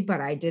 obviously, but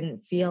I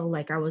didn't feel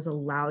like I was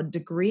allowed to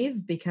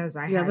grieve because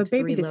I You have a had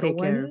baby three to little take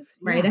care of. ones,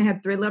 right? I Yeah.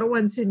 had three little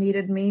ones who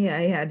needed me.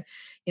 I had,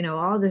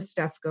 all this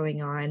stuff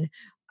going on.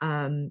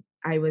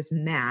 I was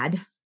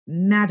mad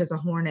as a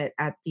hornet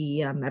at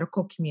the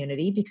medical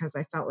community because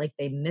I felt like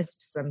they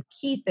missed some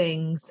key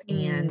things,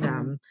 and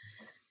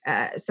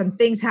Mm. some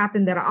things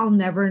happened that I'll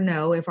never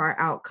know if our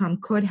outcome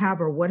could have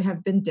or would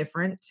have been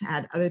different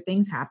had other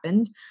things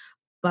happened.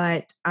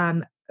 But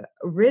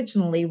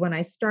originally, when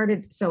I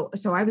started, so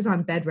I was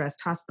on bed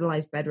rest,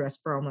 hospitalized bed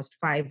rest for almost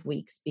 5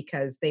 weeks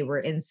because they were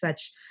in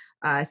such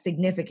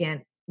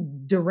significant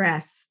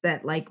duress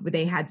that like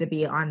they had to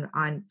be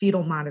on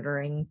fetal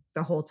monitoring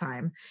the whole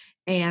time.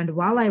 And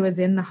while I was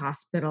in the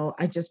hospital,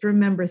 I just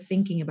remember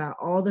thinking about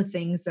all the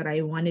things that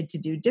I wanted to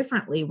do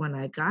differently when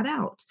I got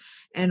out.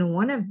 And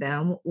one of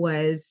them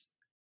was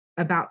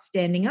about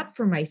standing up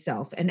for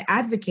myself and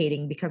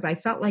advocating because I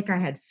felt like I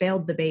had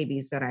failed the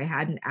babies, that I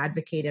hadn't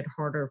advocated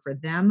harder for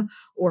them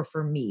or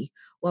for me.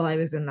 while I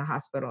was in the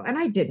hospital. And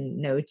I didn't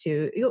know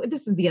to,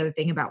 this is the other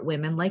thing about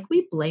women, like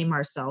we blame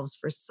ourselves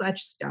for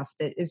such stuff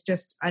that is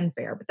just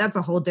unfair, but that's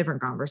a whole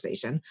different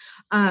conversation.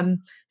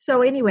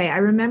 So anyway, I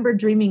remember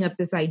dreaming up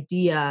this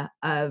idea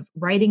of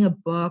writing a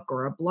book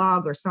or a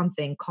blog or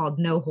something called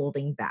No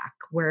Holding Back,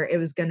 where it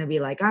was going to be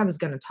like, I was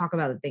going to talk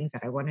about the things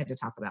that I wanted to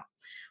talk about.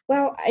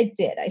 Well, I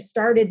did. I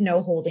started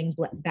No Holding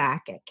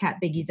Back at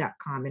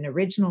catbiggie.com. And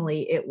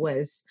originally it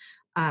was,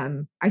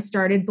 I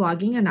started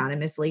blogging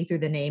anonymously through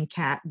the name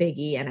Cat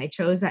Biggie. And I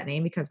chose that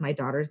name because my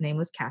daughter's name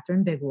was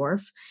Catherine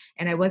Bigwharf.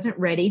 And I wasn't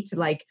ready to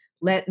like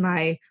let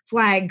my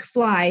flag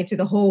fly to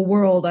the whole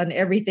world on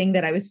everything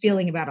that I was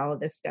feeling about all of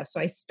this stuff. So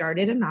I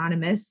started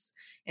anonymous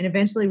and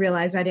eventually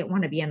realized I didn't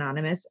want to be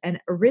anonymous. And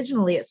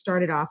originally it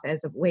started off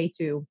as a way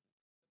to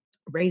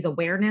raise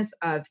awareness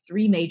of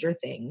three major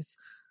things: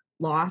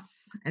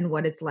 loss and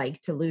what it's like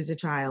to lose a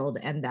child,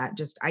 and that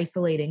just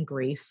isolating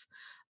grief.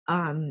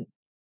 Um,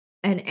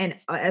 and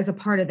as a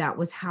part of that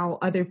was how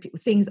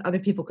things other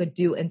people could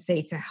do and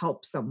say to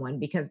help someone,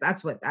 because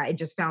that's what I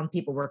just found: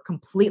 people were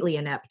completely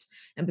inept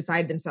and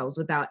beside themselves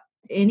without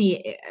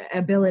any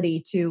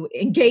ability to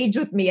engage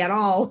with me at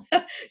all.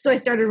 So I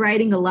started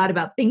writing a lot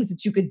about things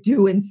that you could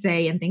do and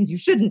say and things you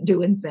shouldn't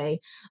do and say.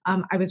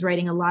 I was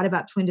writing a lot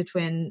about twin to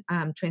twin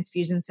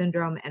transfusion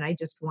syndrome, and I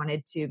just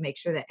wanted to make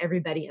sure that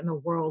everybody in the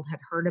world had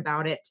heard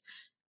about it,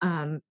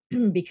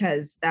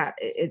 because that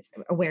it's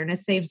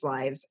awareness saves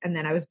lives. And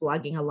then I was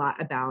blogging a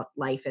lot about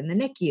life in the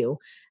NICU,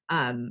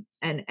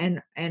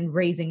 and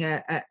raising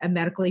a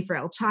medically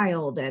frail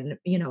child, and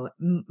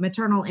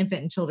maternal,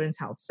 infant, and children's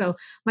health. So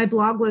my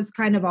blog was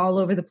kind of all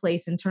over the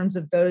place in terms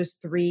of those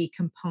three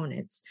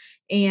components.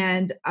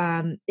 And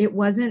it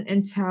wasn't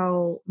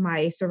until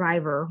my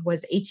survivor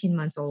was 18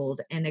 months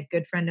old and a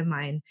good friend of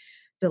mine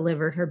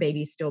delivered her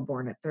baby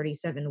stillborn at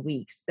 37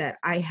 weeks that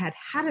I had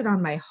it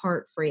on my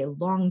heart for a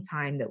long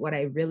time that what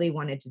I really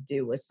wanted to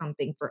do was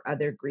something for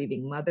other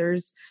grieving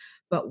mothers.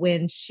 But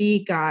when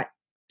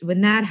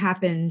that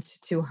happened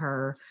to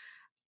her,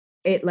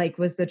 it like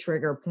was the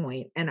trigger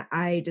point. And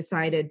I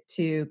decided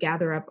to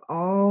gather up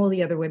all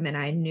the other women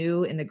I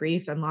knew in the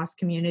grief and loss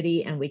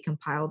community. And we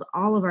compiled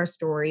all of our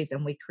stories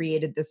and we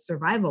created this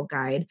survival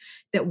guide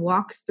that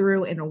walks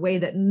through, in a way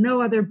that no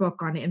other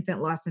book on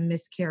infant loss and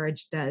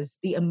miscarriage does,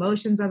 the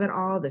emotions of it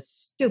all, the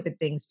stupid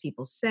things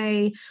people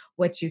say,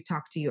 what you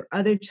talk to your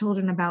other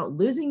children about,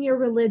 losing your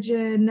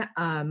religion,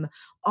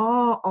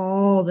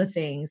 all the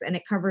things. And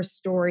it covers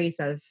stories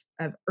of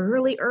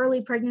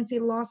early pregnancy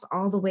loss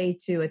all the way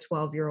to a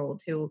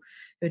 12-year-old who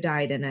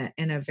died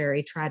in a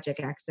very tragic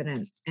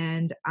accident.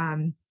 And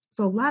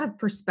so a lot of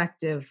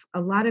perspective,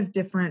 a lot of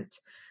different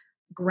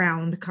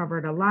ground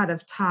covered, a lot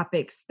of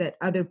topics that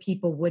other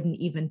people wouldn't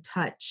even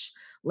touch,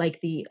 like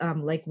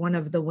like one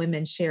of the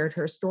women shared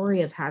her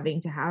story of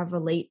having to have a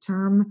late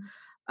term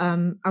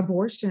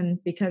abortion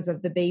because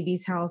of the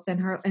baby's health,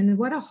 and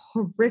what a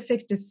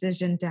horrific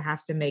decision to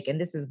have to make. And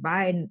this is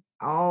by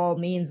all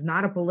means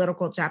not a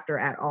political chapter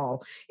at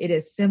all. It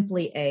is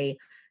simply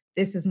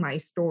this is my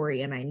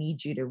story and I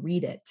need you to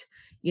read it,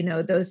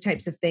 those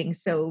types of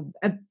things. So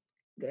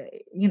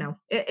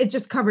it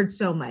just covered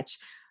so much.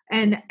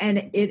 And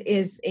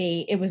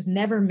it was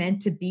never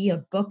meant to be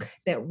a book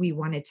that we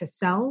wanted to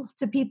sell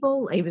to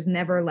people. It was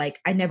never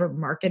I never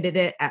marketed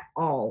it at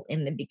all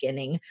in the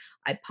beginning.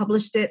 I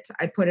published it,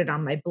 I put it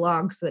on my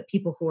blog so that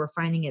people who were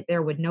finding it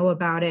there would know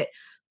about it.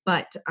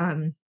 But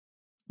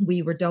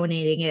we were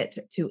donating it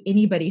to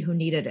anybody who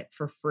needed it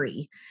for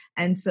free.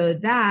 And so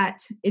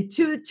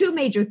two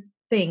major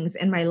things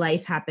in my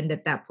life happened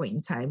at that point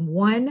in time.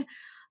 One,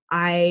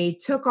 I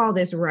took all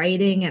this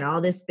writing and all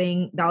these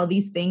things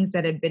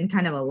that had been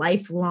kind of a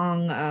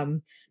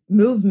lifelong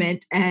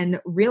movement,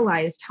 and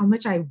realized how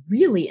much I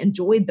really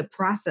enjoyed the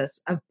process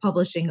of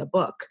publishing a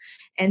book.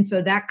 And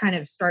so that kind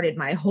of started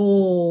my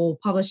whole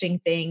publishing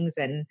things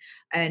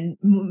and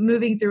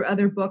moving through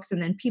other books,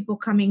 and then people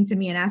coming to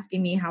me and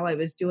asking me how I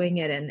was doing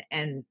it.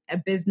 And a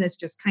business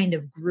just kind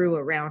of grew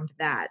around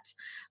that.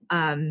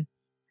 And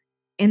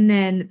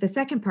then the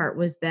second part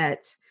was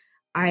that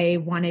I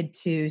wanted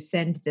to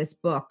send this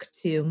book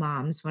to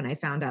moms when I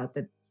found out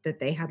that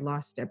they had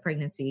lost a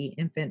pregnancy,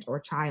 infant, or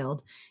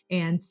child.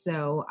 And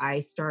so I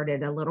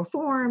started a little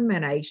form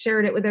and I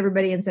shared it with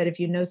everybody and said, if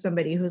you know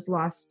somebody who's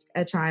lost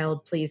a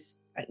child, please,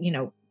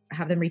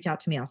 have them reach out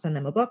to me. I'll send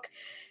them a book.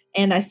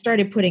 And I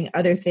started putting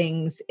other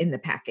things in the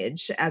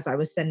package as I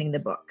was sending the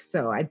book.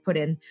 So I'd put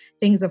in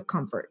things of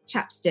comfort: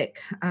 chapstick,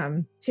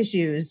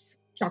 tissues,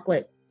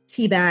 chocolate,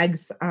 tea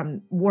bags,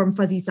 warm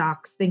fuzzy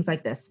socks, things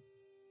like this.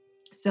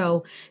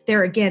 So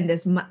there again,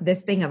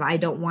 this thing of, I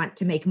don't want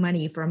to make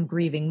money from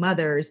grieving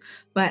mothers,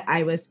 but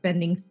I was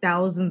spending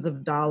thousands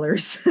of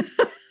dollars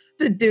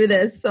to do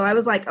this. So I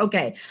was like,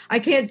 okay, I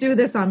can't do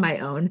this on my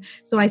own.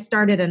 So I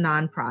started a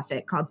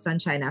nonprofit called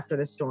Sunshine After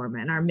the Storm.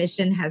 And our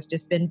mission has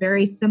just been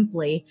very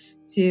simply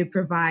to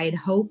provide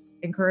hope,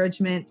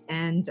 encouragement,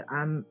 and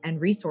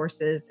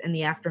resources in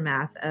the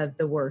aftermath of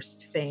the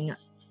worst thing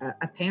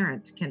a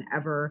parent can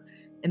ever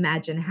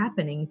imagine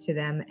happening to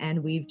them.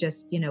 And we've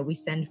just, we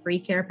send free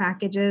care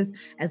packages.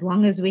 As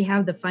long as we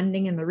have the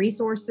funding and the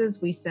resources,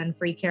 we send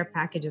free care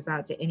packages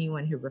out to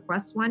anyone who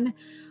requests one.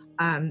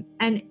 And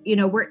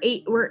we're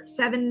 6 or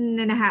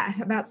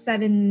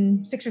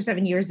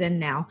 7 years in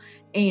now.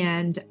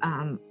 And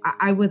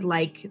I would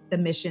like the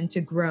mission to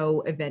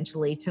grow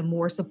eventually to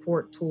more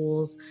support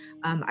tools.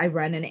 I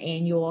run an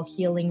annual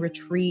healing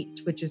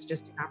retreat, which is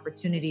just an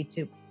opportunity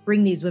to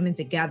bring these women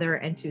together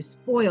and to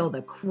spoil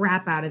the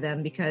crap out of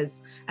them,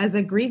 because as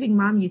a grieving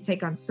mom, you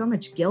take on so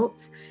much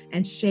guilt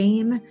and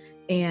shame,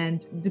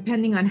 and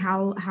depending on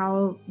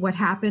what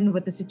happened,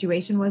 what the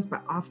situation was,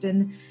 but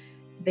often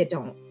they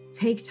don't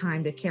take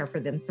time to care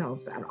for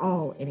themselves at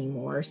all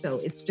anymore. So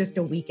it's just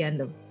a weekend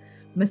of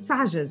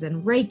massages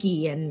and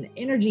Reiki and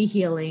energy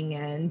healing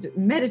and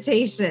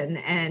meditation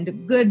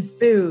and good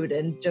food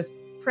and just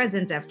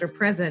present after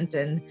present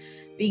and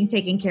being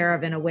taken care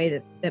of in a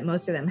way that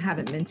most of them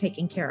haven't been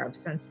taken care of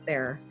since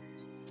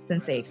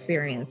they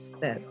experienced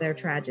their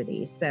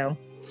tragedy. So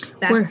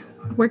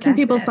where can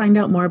people find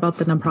out more about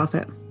the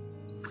nonprofit?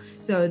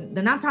 So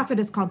the nonprofit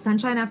is called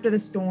Sunshine After the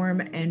Storm,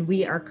 and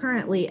we are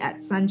currently at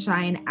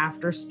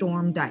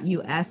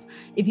sunshineafterstorm.us.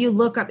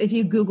 If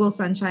you Google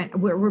Sunshine,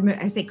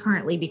 I say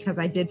currently because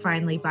I did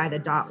finally buy the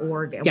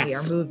 .org, and we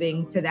are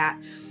moving to that.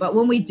 But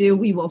when we do,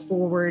 we will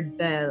forward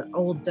the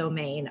old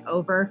domain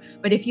over.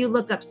 But if you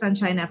look up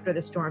Sunshine After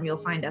the Storm, you'll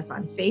find us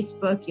on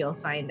Facebook, you'll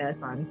find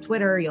us on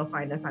Twitter, you'll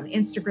find us on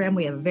Instagram.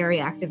 We have a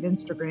very active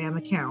Instagram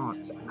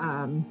account.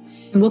 And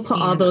we'll put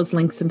all those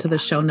links into the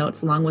show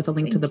notes along with a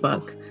link to the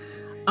book.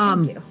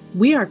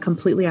 We are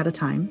completely out of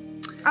time.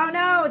 Oh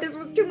no, this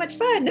was too much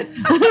fun.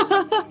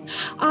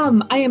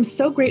 I am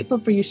so grateful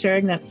for you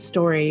sharing that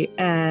story,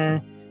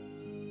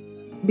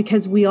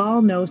 because we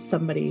all know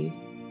somebody,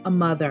 a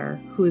mother,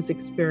 who has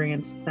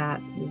experienced that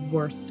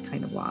worst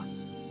kind of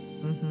loss.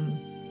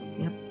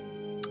 Mm-hmm. Yep.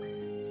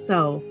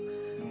 So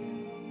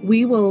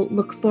we will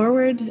look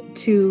forward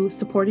to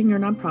supporting your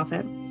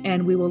nonprofit,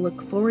 and we will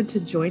look forward to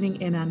joining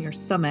in on your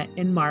summit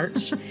in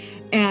March.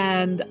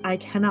 And I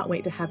cannot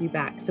wait to have you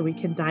back so we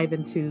can dive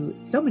into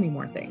so many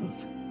more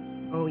things.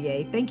 Oh,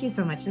 yay. Thank you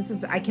so much.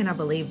 I cannot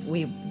believe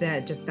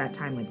that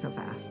time went so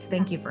fast.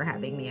 Thank you for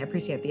having me. I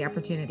appreciate the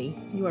opportunity.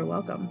 You are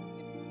welcome.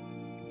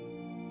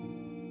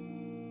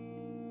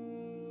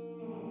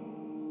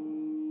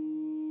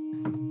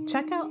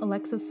 Check out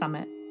Alexa's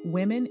summit,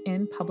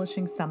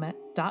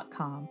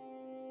 womeninpublishingsummit.com,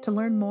 to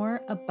learn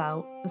more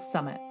about the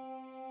summit.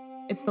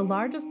 It's the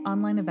largest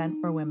online event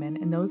for women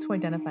and those who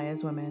identify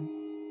as women,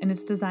 and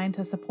it's designed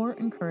to support,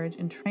 encourage,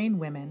 and train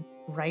women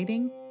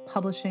writing,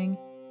 publishing,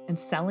 and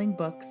selling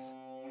books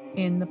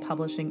in the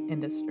publishing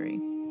industry.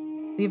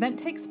 The event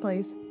takes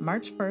place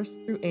March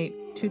 1st through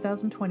 8th,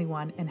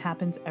 2021, and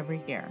happens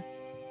every year.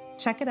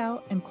 Check it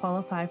out and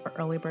qualify for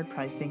early bird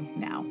pricing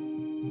now.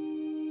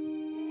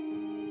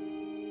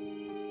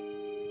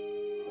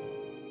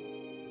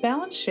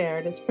 Balance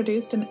Shared is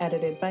produced and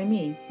edited by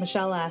me,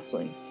 Michelle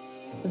Astley.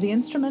 The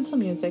instrumental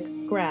music,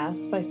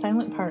 Grass, by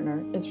Silent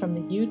Partner, is from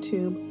the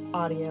YouTube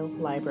Audio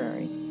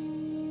Library.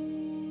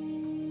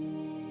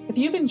 If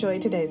you've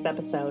enjoyed today's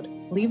episode,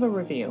 leave a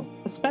review,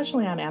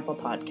 especially on Apple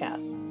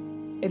Podcasts.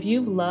 If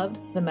you've loved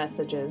the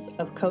messages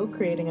of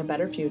co-creating a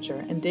better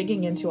future and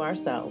digging into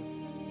ourselves,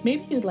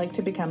 maybe you'd like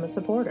to become a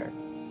supporter.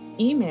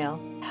 Email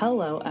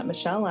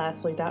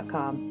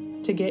hello@michelleastley.com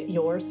to get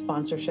your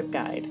sponsorship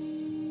guide.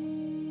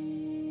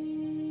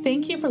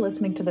 Thank you for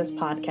listening to this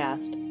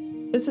podcast.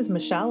 This is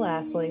Michelle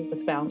Astley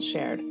with Balance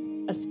Shared,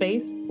 a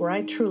space where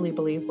I truly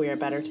believe we are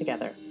better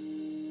together.